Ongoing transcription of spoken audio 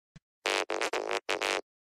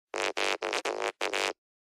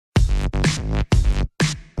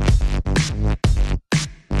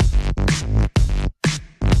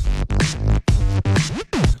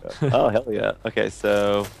Oh, hell yeah. Okay,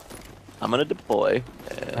 so I'm gonna deploy.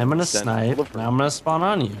 I'm gonna snipe, and I'm gonna spawn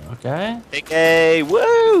on you, okay? Okay,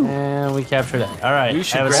 woo! And we captured it. All right. We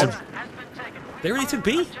should grab. They already took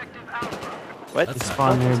B. What? That's not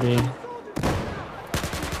Spawn near B.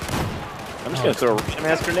 I'm just gonna throw random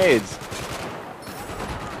ass grenades.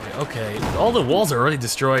 Okay, all the walls are already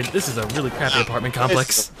destroyed. This is a really crappy apartment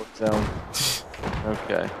complex.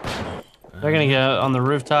 Okay. They're gonna get on the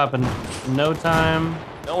rooftop in no time.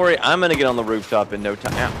 Don't worry, I'm gonna get on the rooftop in no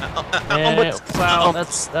time. Wow,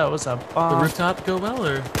 that was a bomb. The rooftop go well,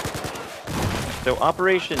 or So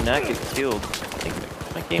Operation Not Get Killed. I think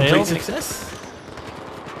my game great success?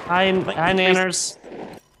 Hi, Nanners.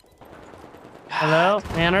 Hello,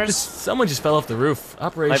 Nanners. Someone just fell off the roof.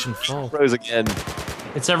 Operation Fall. Froze again.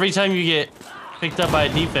 It's every time you get picked up by a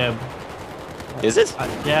defib. Is it?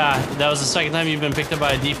 Yeah, that was the second time you've been picked up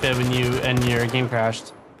by a defib and your game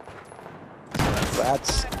crashed.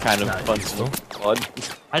 That's kind of fun.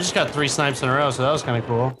 I just got 3 snipes in a row, so that was kind of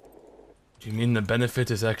cool. Do you mean the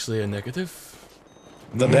benefit is actually a negative?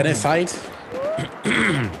 The benefit?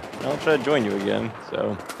 I'll try to join you again,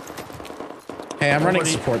 so. Hey, I'm running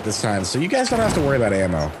support this time, so you guys don't have to worry about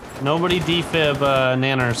ammo. Nobody defib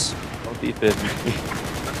Nanners. Don't defib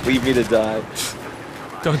me. Leave me to die.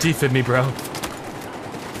 Don't defib me, bro.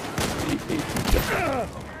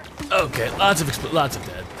 Okay, lots of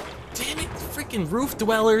dead. Damn it, freaking roof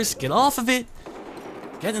dwellers, get off of it.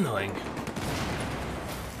 Get annoying.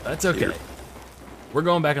 That's okay. We're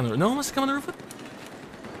going back on the roof. No one wants to come on the roof with me?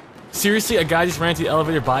 Seriously, a guy just ran to the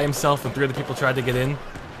elevator by himself and 3 other people tried to get in?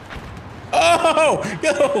 Oh!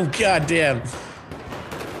 Oh, goddamn.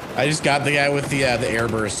 I just got the guy with the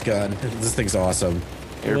airburst gun. This thing's awesome.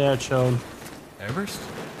 Yeah, it showed. Airburst?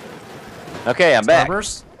 Okay, I'm back.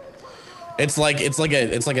 Starburst? It's like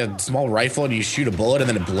a small rifle and you shoot a bullet and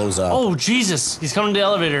then it blows up. Oh Jesus! He's coming to the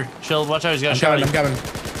elevator. Chill. Watch out. He's got a shot. I'm coming.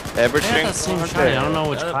 Everything. That same shot. I don't know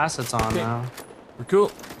which class it's on now. We're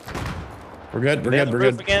cool. We're good. We're good. We're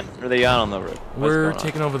good. Again? Or are they out on the roof? We're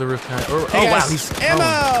taking over the roof. Oh Hey wow, guys, he's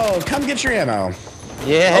ammo! Come get your ammo.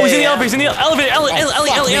 Yeah. Oh, he's in the elevator. He's in the elevator.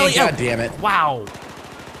 Oh, God damn it! Wow.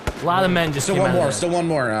 A lot of men just. Still one more. Still one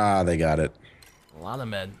more. Ah, they got it. A lot of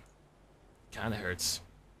men. Kind of hurts.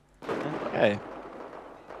 Okay.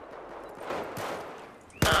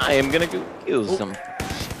 I am gonna go kill some.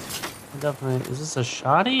 Definitely. Is this a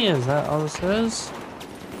shoddy? Is that all this is?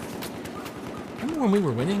 Remember when we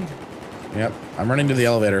were winning? Yep. I'm running to the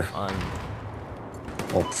elevator. On.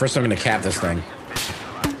 Well, first I'm gonna cap this thing.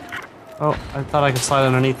 Oh, I thought I could slide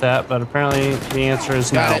underneath that, but apparently the answer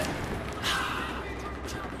is no. Got it.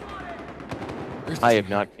 I am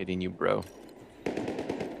not kidding you, bro.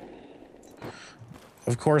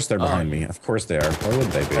 Of course they're behind me. Of course they are. Why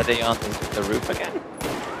wouldn't they be? Are they on the roof again?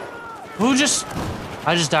 Who just...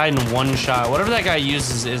 I just died in 1 shot. Whatever that guy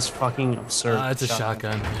uses is fucking absurd. It's a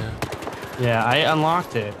shotgun, yeah. Yeah, I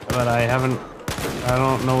unlocked it, but I haven't... I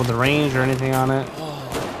don't know the range or anything on it.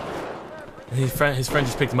 And his friend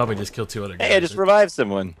just picked him up and just killed 2 other guys. Hey, I just revived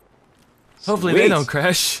someone. Hopefully Sweet. they don't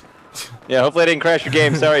crash. Yeah, hopefully I didn't crash your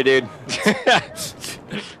game. Sorry, dude.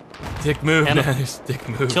 Dick move, man. Dick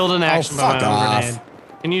move. Killed an action by fuck my own off. grenade.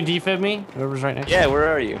 Can you defib me? Whoever's right next to Yeah, where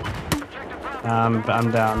are you? me. I'm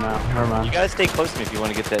down now. Never You mind. gotta stay close to me if you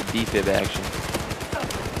want to get that defib action.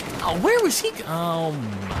 Oh, where was he? Oh,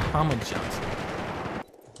 Mama Johnson.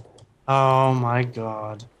 Oh my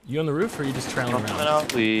god. You on the roof or are you just trailing Coming around? out,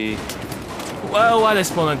 please. Whoa, why did I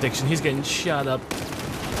spawn on addiction? He's getting shot up.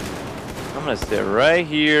 I'm gonna stay right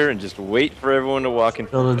here and just wait for everyone to walk in.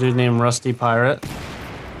 Killed a dude named Rusty Pirate.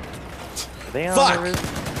 Are they on Fuck! the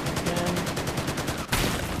roof?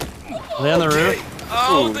 Are they on the roof?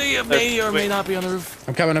 Oh, Ooh, they may or may not be on the roof.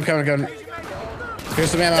 I'm coming.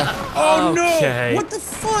 Here's some ammo. Oh Okay. no! What the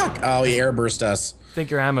fuck? Oh, he airburst us. I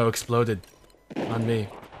think your ammo exploded on me.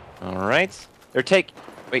 All right.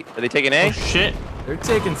 Wait, are they taking A? Oh shit. They're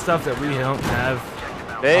taking stuff that we don't have.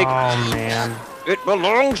 Big. Oh man. It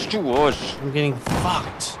belongs to us. I'm getting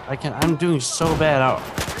fucked. I'm doing so bad out.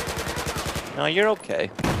 No, you're okay.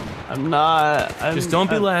 I'm not. Just don't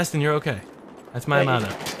be last and you're okay. That's my motto.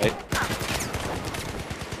 Right.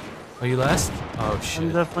 Are you last? Oh I'm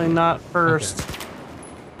shit. definitely not first.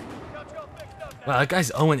 Wow, that guy's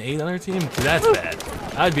 0-8 on our team? Dude, that's bad.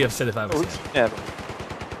 I'd be upset if I was him. Yeah.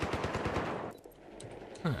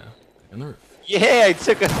 Huh. On the roof. Yeah, I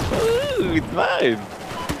took a. Ooh, it's mine.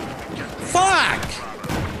 Fuck!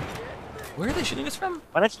 Where are they shooting us from?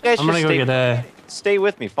 Why don't you guys I'm gonna just go get a. stay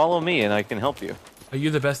with me? Follow me, and I can help you. Are you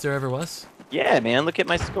the best there ever was? Yeah, man. Look at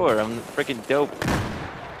my score. I'm freaking dope.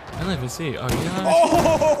 I don't even see. Oh, yeah.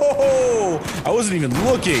 Oh! I wasn't even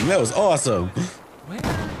looking. That was awesome. Where?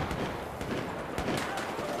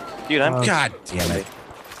 Dude, I'm God damn it.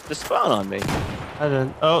 just spawn on me. I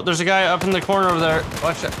didn't. Oh, there's a guy up in the corner over there.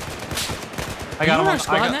 Watch it. I got him.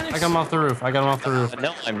 I got him off the roof. I got him off the roof.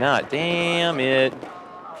 No, I'm not. Damn it.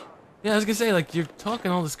 Yeah, I was gonna say, like, you're talking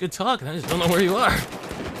all this good talk, and I just don't know where you are.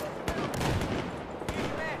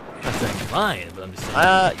 Not saying you're lying, but I'm just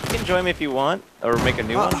saying. You can join me if you want, or make a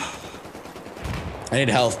new one. I need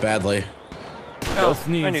health badly. Health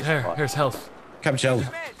I needs. need squad. Here's health. Come chill.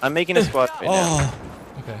 I'm making a squad right now. Oh,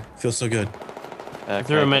 Okay. feels so good. I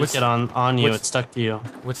threw a med kit on you. what's- It stuck to you.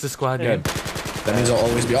 What's the squad Good. name? That means I'll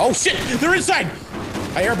always be. Oh shit! They're inside.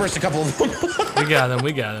 I airburst a couple of them. We got him.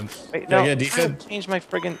 We got him. Wait, Can I no, get a defib? change my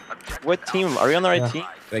friggin'. What team? Are we on the right team?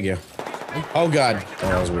 Thank you. Oh god. Oh,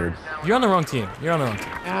 that was weird. You're on the wrong team. You're on the wrong team.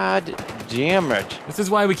 God damn it. This is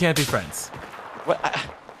why we can't be friends. What?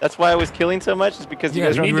 That's why I was killing so much, is because you Yeah,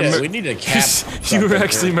 guys are we on need the to- We need to cap. You were something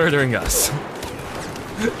actually here. murdering us.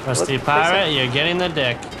 Rusty pirate, you're getting the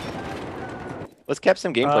dick. Let's cap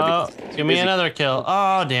some gameplay. Oh, because it's give me busy. another kill.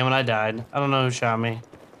 Oh, damn it, I died. I don't know who shot me.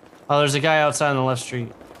 Oh, there's a guy outside on the left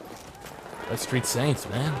street. That's Street Saints,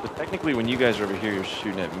 man. But technically, when you guys are over here, you're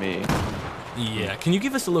shooting at me. Yeah. Can you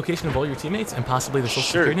give us the location of all your teammates and possibly the social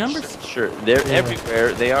security numbers? Sure. They're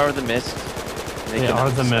everywhere. They are the mist. They cannot are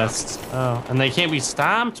be the stopped. mist. Oh, and they can't be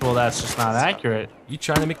stopped? Well, that's just not accurate. You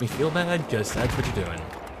trying to make me feel bad? Because that's what you're doing.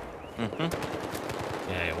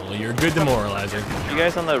 Yeah, well, you're a good demoralizer. You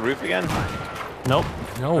guys on the roof again? Nope.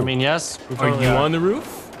 No. I mean, yes. we Are totally you on the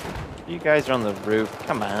roof? You guys are on the roof.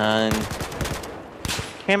 Come on.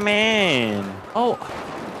 Come on.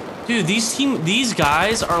 Oh, dude, these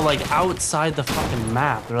guys are like outside the fucking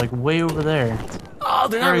map. They're like way over there. Oh,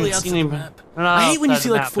 they're not I really haven't outside seen the any- map. they're not I hate when you outside see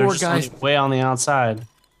the like map, they're four just, guys. like, way on the outside.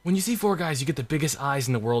 When you see four guys, you get the biggest eyes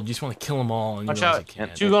in the world. You just want to kill them all, and you Watch realize out. you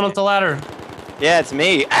can't. Two going up the ladder. Yeah, it's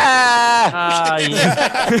me. Ah! Ah,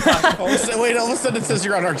 yeah. All of a sudden, wait, all of a sudden it says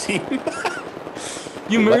you're on our team.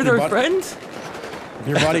 You Let murdered your our butt- friend?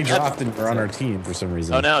 Your body dropped and you're on our team for some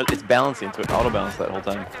reason. Oh no, it's balancing, so it auto balanced that whole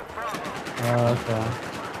time. Okay.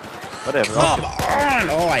 Whatever. Come on!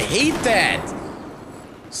 Oh, I hate that.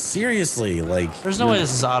 Seriously, like There's no way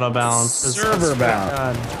this is auto balance. server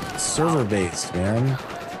bound, server based, man.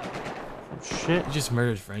 Shit. You just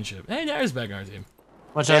murdered friendship. Hey, Dara's back on our team.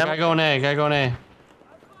 Watch Yeah. out. Guy going A. Guy going A.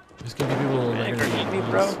 Just give people a little Man, later. you need me,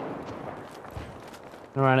 bro.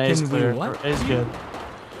 Never mind. A's Can we clear. what? A's good.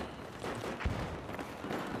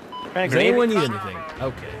 Trying Does to anyone grenade. need anything?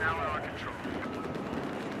 Okay.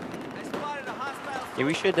 Yeah,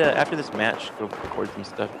 we should after this match go record some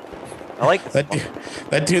stuff. I like this.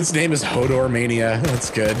 That dude's name is Hodor Mania. That's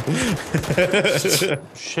good.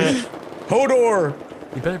 Shit. Hodor.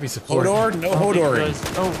 You better be supportive. Hodor. No Hodor.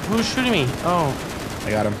 Oh, who's shooting me? Oh. I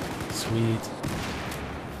got him. Sweet.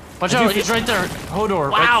 Watch out. He's right there.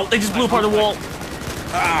 Hodor. Wow, they just blew apart the wall.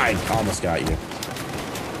 Ah, I almost got you.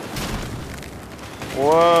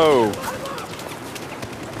 Whoa.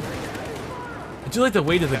 I do like the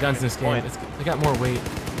weight of the guns in this game. They got more weight.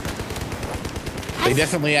 They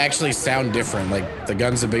definitely actually sound different. Like the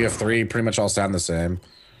guns in BF4 pretty much all sound the same.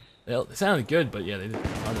 They sounded good, but yeah, they didn't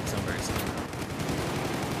sound very similar.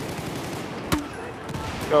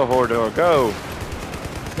 Go, Hordor, go.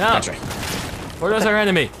 Now, Gotcha. Hordor's our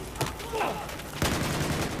enemy.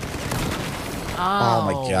 Oh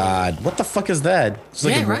my god. What the fuck is that? It's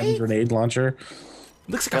like Yeah, a right? grenade launcher.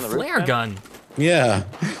 Looks like a On the roof, flare man? gun. Yeah.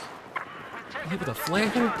 Hit with a flare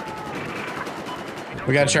gun?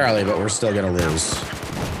 We got Charlie, but we're still gonna lose.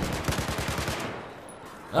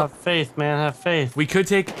 Have faith, man. Have faith. We could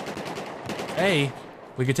take A.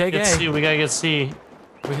 We could take Get A. C. We gotta get C.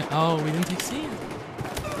 Oh, we didn't take C.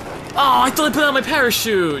 Oh, I thought I put out my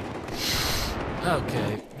parachute.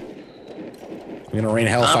 Okay. We're gonna rain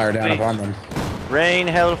hellfire down upon them. Rain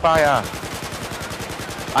hellfire.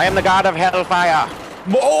 I am the god of hellfire.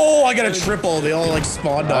 Oh, I got a triple. They all like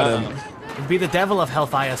spawned on him. Be the devil of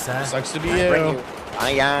hellfire, sir. Sucks to be Bring you. you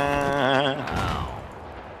fire.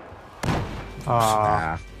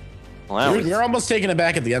 Ah. Well, that was- We're almost taking it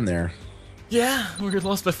back at the end there. Yeah, we were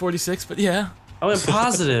lost by 46, but yeah. I went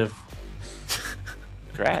positive.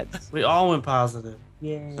 Congrats. We all went positive.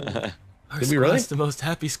 Yay. Our Did we really? squad's the most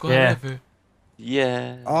happy squad Yeah. ever.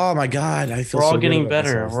 Yeah. Oh my god, I feel We're so all good getting about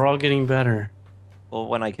better. myself. We're all getting better. Well,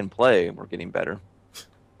 when I can play, we're getting better.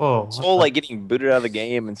 Whoa. This whole like getting booted out of the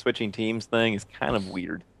game and switching teams thing is kind of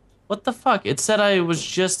weird. What the fuck? It said I was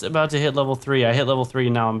just about to hit level 3. I hit level 3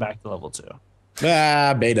 and now I'm back to level 2.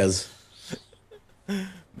 Ah, betas. Maybe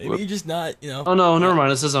you're just not, you know. Oh no, never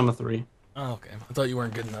mind. It says I'm a 3. Oh, okay. I thought you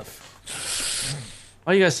weren't good enough.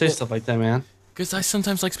 Why you guys say stuff like that, man? Because I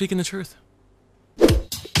sometimes like speaking the truth.